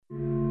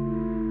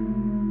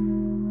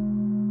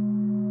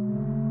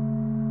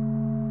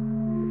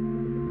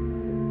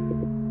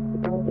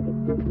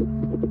Tell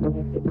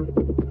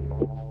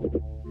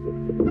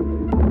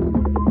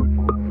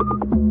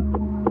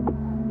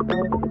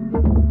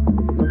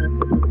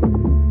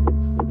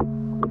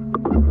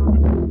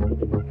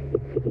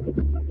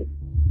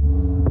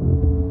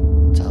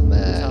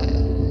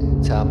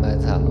me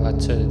what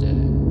to do.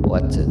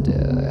 What to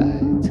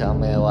do? Tell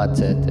me what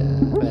to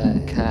do.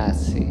 I can't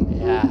see.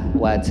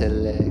 What to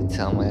look?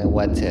 Tell me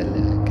what to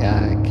look.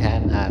 I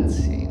cannot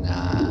see.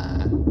 Nah.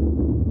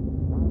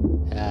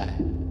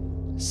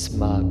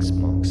 Smoke,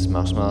 smoke,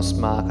 smoke, smoke,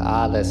 smoke.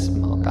 All the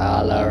smoke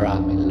all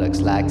around me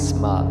looks like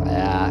smoke.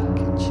 Can't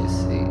you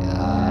see?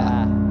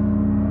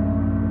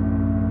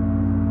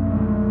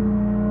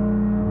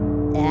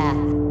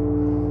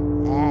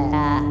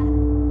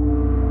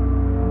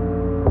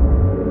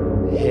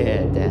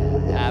 Here, there,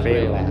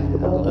 everywhere,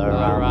 all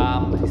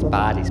around me. His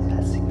body's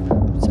passing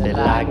through. It's a bit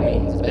like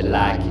me, it's a bit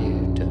like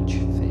you, don't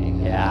you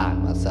think?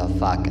 Myself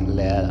fucking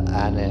little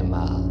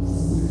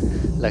animals.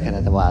 Looking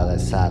at the wild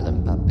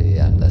silent puppy,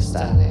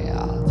 understanding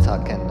all.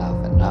 Talking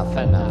nothing,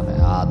 nothing,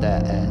 nothing, all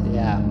that.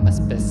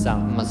 Must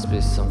be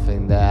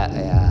something there,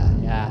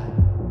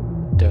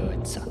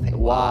 doing something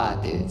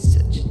wild, doing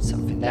searching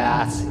something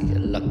that I see you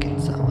looking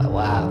somewhere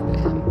wild,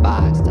 being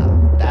buying stuff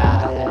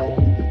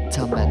that.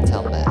 Tell me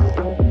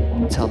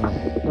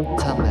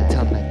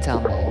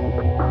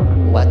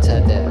what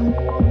to do.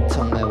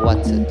 Tell me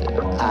what to do.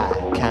 I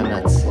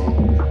cannot see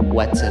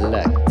what to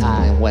look. Tell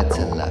me what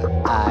to look.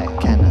 I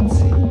cannot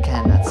see.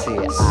 I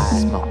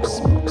smoke,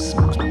 smoke,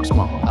 smoke, smoke,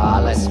 smoke.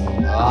 All I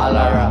smoke, all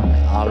around me,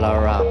 all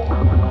around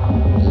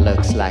me.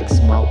 Looks like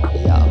smoke,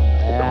 yo.